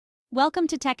Welcome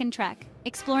to Tech and Trek,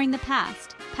 exploring the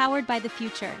past, powered by the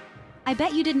future. I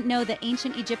bet you didn't know that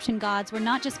ancient Egyptian gods were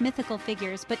not just mythical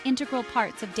figures but integral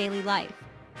parts of daily life.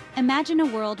 Imagine a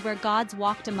world where gods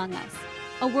walked among us,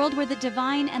 a world where the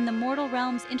divine and the mortal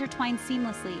realms intertwined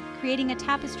seamlessly, creating a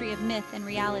tapestry of myth and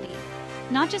reality.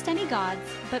 Not just any gods,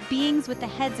 but beings with the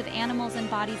heads of animals and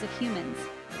bodies of humans.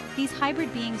 These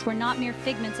hybrid beings were not mere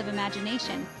figments of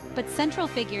imagination, but central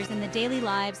figures in the daily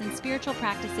lives and spiritual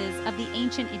practices of the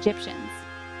ancient Egyptians.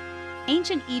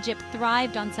 Ancient Egypt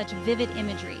thrived on such vivid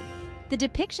imagery. The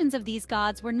depictions of these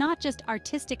gods were not just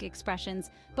artistic expressions,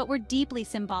 but were deeply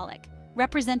symbolic,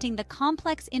 representing the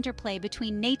complex interplay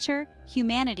between nature,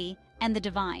 humanity, and the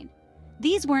divine.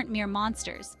 These weren't mere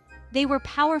monsters. They were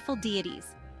powerful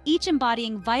deities, each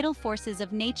embodying vital forces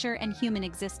of nature and human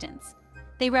existence.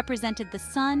 They represented the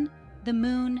sun, the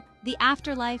moon, the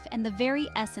afterlife, and the very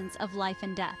essence of life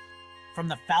and death. From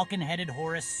the falcon-headed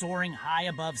Horus soaring high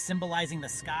above, symbolizing the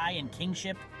sky and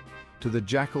kingship, to the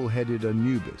jackal-headed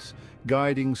Anubis,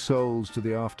 guiding souls to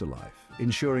the afterlife,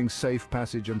 ensuring safe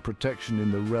passage and protection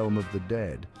in the realm of the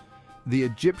dead, the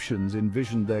Egyptians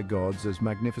envisioned their gods as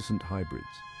magnificent hybrids.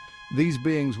 These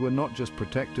beings were not just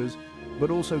protectors, but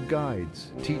also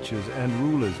guides, teachers, and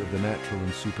rulers of the natural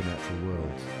and supernatural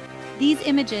worlds. These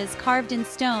images, carved in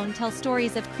stone, tell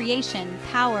stories of creation,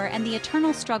 power, and the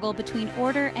eternal struggle between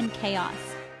order and chaos.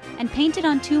 And painted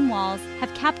on tomb walls,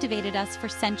 have captivated us for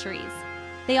centuries.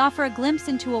 They offer a glimpse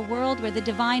into a world where the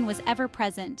divine was ever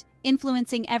present,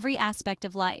 influencing every aspect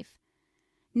of life.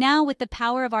 Now, with the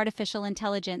power of artificial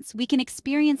intelligence, we can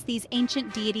experience these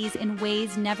ancient deities in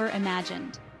ways never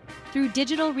imagined. Through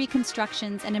digital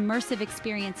reconstructions and immersive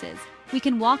experiences, we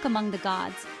can walk among the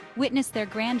gods, witness their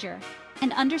grandeur,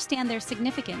 and understand their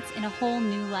significance in a whole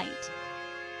new light.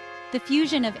 The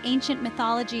fusion of ancient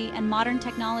mythology and modern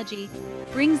technology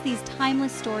brings these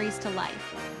timeless stories to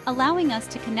life, allowing us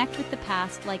to connect with the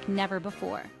past like never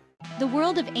before. The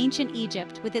world of ancient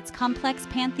Egypt, with its complex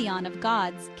pantheon of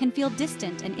gods, can feel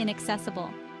distant and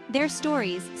inaccessible. Their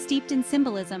stories, steeped in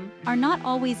symbolism, are not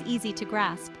always easy to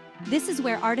grasp. This is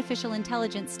where artificial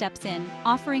intelligence steps in,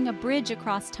 offering a bridge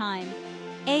across time.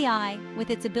 AI, with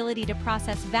its ability to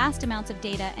process vast amounts of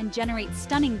data and generate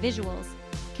stunning visuals,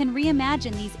 can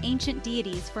reimagine these ancient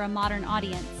deities for a modern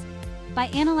audience. By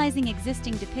analyzing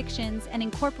existing depictions and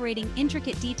incorporating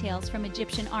intricate details from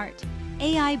Egyptian art,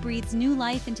 AI breathes new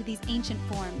life into these ancient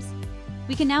forms.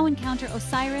 We can now encounter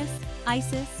Osiris,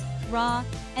 Isis, Ra,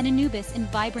 and Anubis in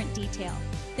vibrant detail,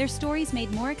 their stories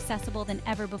made more accessible than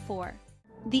ever before.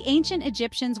 The ancient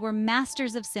Egyptians were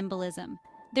masters of symbolism.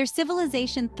 Their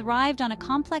civilization thrived on a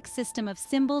complex system of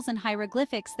symbols and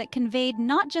hieroglyphics that conveyed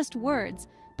not just words,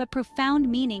 but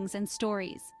profound meanings and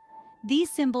stories. These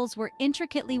symbols were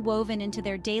intricately woven into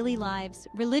their daily lives,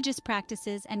 religious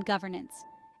practices, and governance.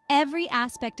 Every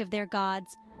aspect of their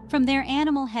gods, from their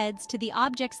animal heads to the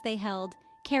objects they held,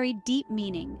 carried deep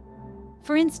meaning.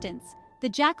 For instance, the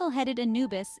jackal-headed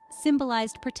Anubis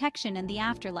symbolized protection and the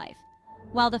afterlife,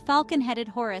 while the falcon-headed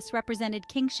Horus represented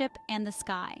kingship and the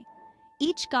sky.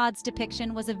 Each god's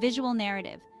depiction was a visual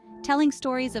narrative, telling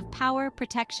stories of power,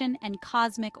 protection, and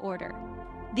cosmic order.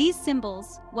 These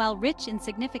symbols, while rich in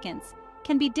significance,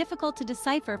 can be difficult to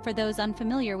decipher for those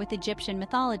unfamiliar with Egyptian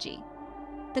mythology.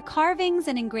 The carvings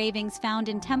and engravings found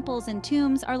in temples and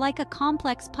tombs are like a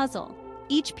complex puzzle,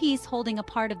 each piece holding a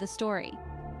part of the story.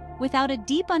 Without a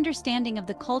deep understanding of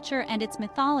the culture and its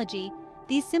mythology,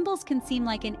 these symbols can seem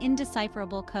like an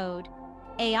indecipherable code.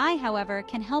 AI, however,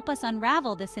 can help us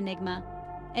unravel this enigma.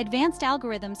 Advanced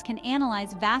algorithms can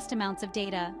analyze vast amounts of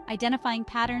data, identifying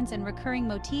patterns and recurring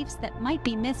motifs that might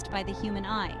be missed by the human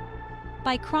eye.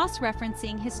 By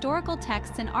cross-referencing historical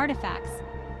texts and artifacts,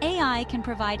 AI can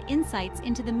provide insights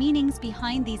into the meanings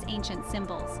behind these ancient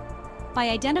symbols. By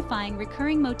identifying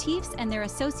recurring motifs and their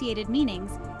associated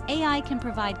meanings, AI can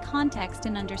provide context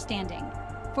and understanding.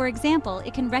 For example,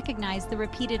 it can recognize the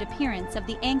repeated appearance of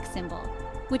the Ankh symbol,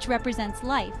 which represents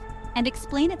life, and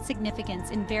explain its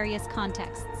significance in various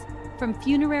contexts, from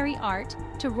funerary art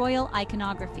to royal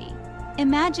iconography.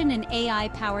 Imagine an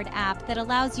AI-powered app that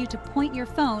allows you to point your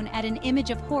phone at an image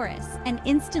of Horus and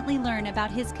instantly learn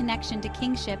about his connection to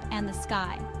kingship and the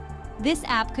sky. This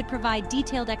app could provide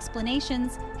detailed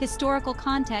explanations, historical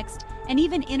context, and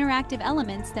even interactive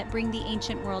elements that bring the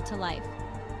ancient world to life.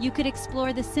 You could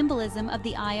explore the symbolism of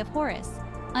the Eye of Horus,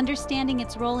 understanding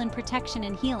its role in protection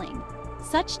and healing.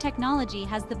 Such technology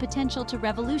has the potential to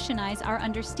revolutionize our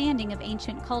understanding of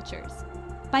ancient cultures.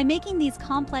 By making these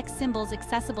complex symbols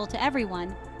accessible to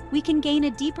everyone, we can gain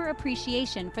a deeper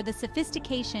appreciation for the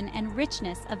sophistication and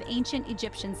richness of ancient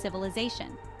Egyptian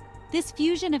civilization. This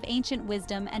fusion of ancient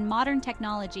wisdom and modern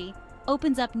technology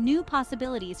opens up new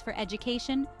possibilities for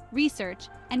education, research,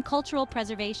 and cultural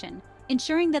preservation,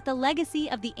 ensuring that the legacy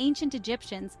of the ancient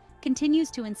Egyptians continues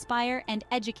to inspire and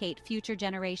educate future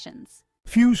generations.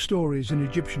 Few stories in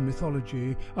Egyptian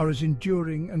mythology are as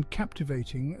enduring and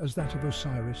captivating as that of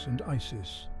Osiris and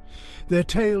Isis. Their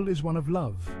tale is one of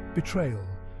love, betrayal,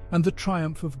 and the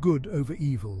triumph of good over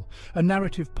evil, a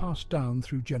narrative passed down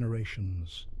through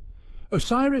generations.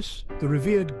 Osiris, the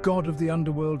revered god of the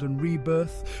underworld and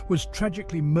rebirth, was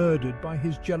tragically murdered by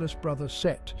his jealous brother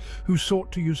Set, who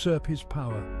sought to usurp his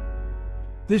power.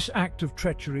 This act of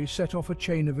treachery set off a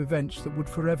chain of events that would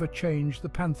forever change the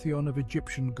pantheon of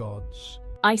Egyptian gods.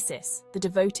 Isis, the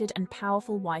devoted and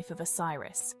powerful wife of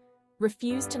Osiris,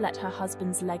 refused to let her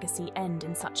husband's legacy end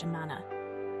in such a manner.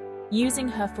 Using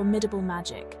her formidable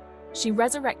magic, she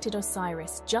resurrected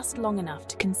Osiris just long enough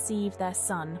to conceive their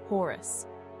son, Horus,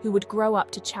 who would grow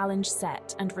up to challenge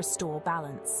Set and restore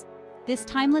balance. This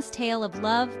timeless tale of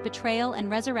love, betrayal, and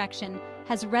resurrection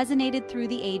has resonated through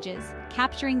the ages,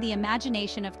 capturing the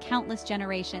imagination of countless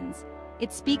generations.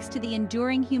 It speaks to the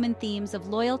enduring human themes of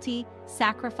loyalty,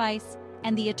 sacrifice,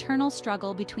 and the eternal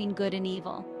struggle between good and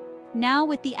evil. Now,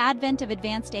 with the advent of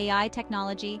advanced AI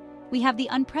technology, we have the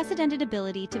unprecedented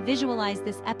ability to visualize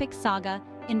this epic saga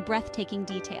in breathtaking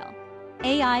detail.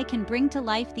 AI can bring to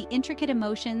life the intricate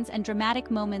emotions and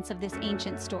dramatic moments of this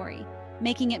ancient story,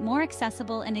 making it more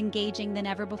accessible and engaging than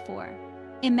ever before.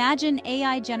 Imagine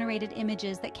AI-generated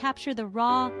images that capture the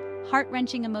raw,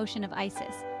 heart-wrenching emotion of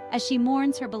Isis as she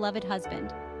mourns her beloved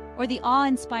husband, or the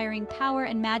awe-inspiring power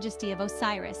and majesty of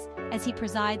Osiris as he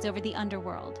presides over the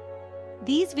underworld.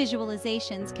 These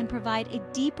visualizations can provide a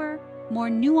deeper, more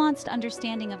nuanced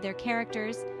understanding of their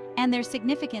characters and their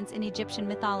significance in Egyptian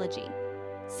mythology.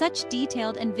 Such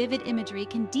detailed and vivid imagery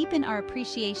can deepen our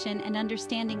appreciation and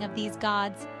understanding of these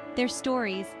gods, their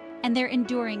stories, and their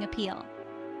enduring appeal.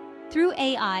 Through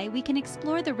AI, we can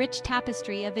explore the rich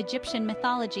tapestry of Egyptian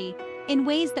mythology in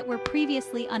ways that were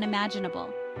previously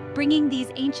unimaginable, bringing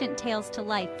these ancient tales to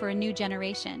life for a new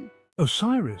generation.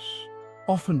 Osiris,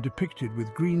 often depicted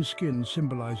with green skin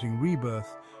symbolizing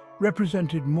rebirth,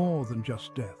 represented more than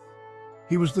just death.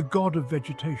 He was the god of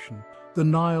vegetation, the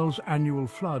Nile's annual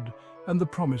flood, and the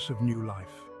promise of new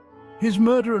life. His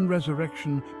murder and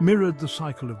resurrection mirrored the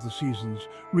cycle of the seasons,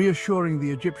 reassuring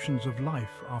the Egyptians of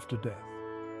life after death.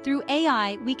 Through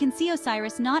AI, we can see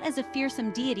Osiris not as a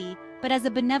fearsome deity, but as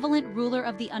a benevolent ruler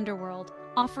of the underworld,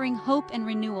 offering hope and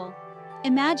renewal.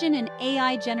 Imagine an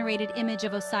AI-generated image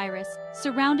of Osiris,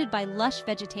 surrounded by lush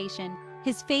vegetation,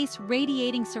 his face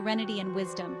radiating serenity and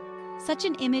wisdom. Such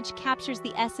an image captures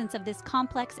the essence of this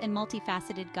complex and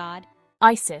multifaceted god.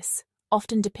 Isis,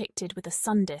 often depicted with a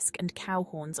sun disk and cow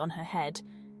horns on her head,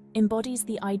 embodies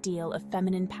the ideal of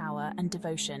feminine power and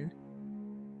devotion.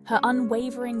 Her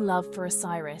unwavering love for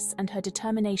Osiris and her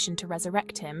determination to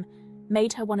resurrect him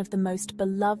made her one of the most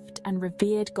beloved and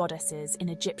revered goddesses in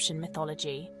Egyptian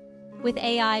mythology. With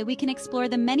AI, we can explore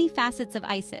the many facets of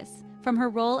Isis, from her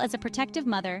role as a protective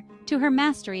mother to her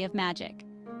mastery of magic.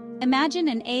 Imagine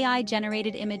an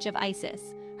AI-generated image of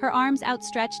Isis, her arms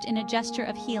outstretched in a gesture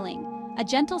of healing, a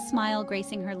gentle smile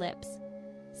gracing her lips.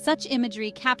 Such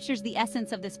imagery captures the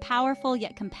essence of this powerful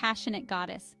yet compassionate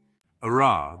goddess.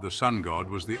 Ra, the sun god,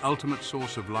 was the ultimate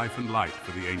source of life and light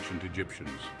for the ancient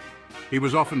Egyptians. He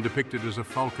was often depicted as a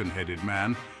falcon-headed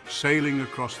man sailing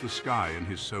across the sky in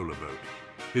his solar boat.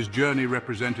 His journey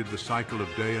represented the cycle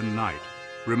of day and night,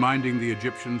 reminding the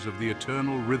Egyptians of the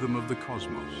eternal rhythm of the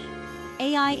cosmos.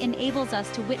 AI enables us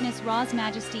to witness Ra's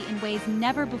majesty in ways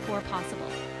never before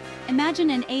possible.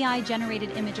 Imagine an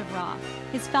AI-generated image of Ra,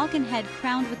 his falcon head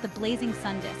crowned with the blazing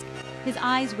sun disk, his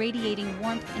eyes radiating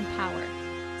warmth and power.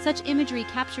 Such imagery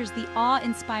captures the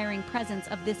awe-inspiring presence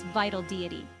of this vital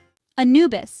deity.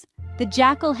 Anubis, the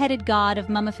jackal-headed god of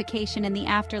mummification in the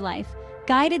afterlife,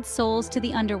 guided souls to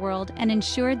the underworld and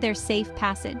ensured their safe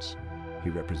passage. He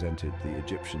represented the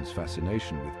Egyptians'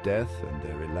 fascination with death and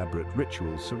their elaborate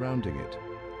rituals surrounding it.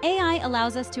 AI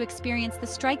allows us to experience the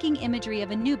striking imagery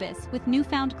of Anubis with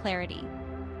newfound clarity.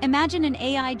 Imagine an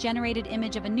AI-generated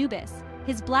image of Anubis,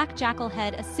 his black jackal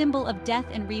head a symbol of death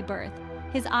and rebirth,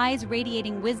 his eyes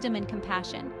radiating wisdom and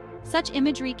compassion. Such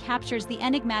imagery captures the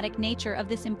enigmatic nature of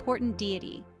this important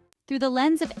deity. Through the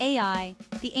lens of AI,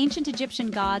 the ancient Egyptian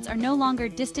gods are no longer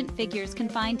distant figures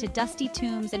confined to dusty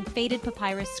tombs and faded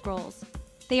papyrus scrolls.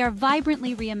 They are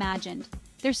vibrantly reimagined,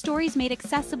 their stories made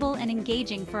accessible and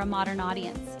engaging for a modern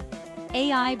audience.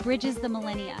 AI bridges the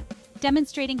millennia,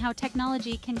 demonstrating how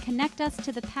technology can connect us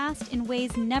to the past in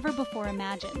ways never before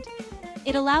imagined.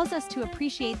 It allows us to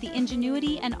appreciate the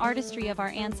ingenuity and artistry of our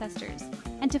ancestors,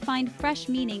 and to find fresh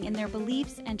meaning in their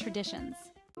beliefs and traditions.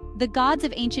 The gods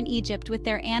of ancient Egypt with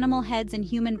their animal heads and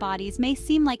human bodies may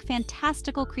seem like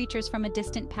fantastical creatures from a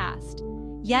distant past.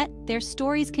 Yet, their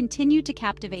stories continue to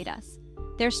captivate us.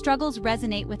 Their struggles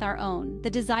resonate with our own, the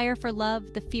desire for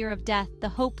love, the fear of death, the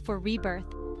hope for rebirth.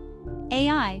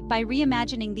 AI, by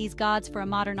reimagining these gods for a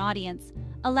modern audience,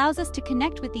 allows us to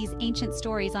connect with these ancient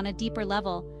stories on a deeper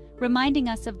level, reminding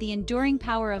us of the enduring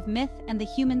power of myth and the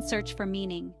human search for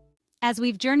meaning. As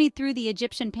we've journeyed through the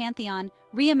Egyptian pantheon,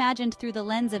 reimagined through the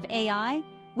lens of AI,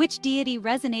 which deity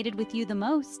resonated with you the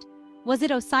most? Was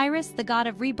it Osiris, the god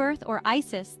of rebirth, or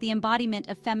Isis, the embodiment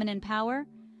of feminine power?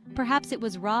 Perhaps it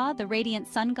was Ra, the radiant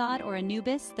sun god, or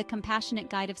Anubis, the compassionate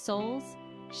guide of souls?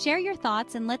 Share your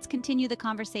thoughts and let's continue the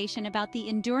conversation about the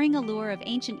enduring allure of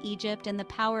ancient Egypt and the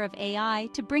power of AI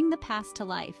to bring the past to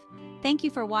life. Thank you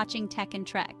for watching Tech and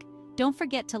Trek. Don't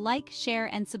forget to like, share,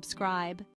 and subscribe.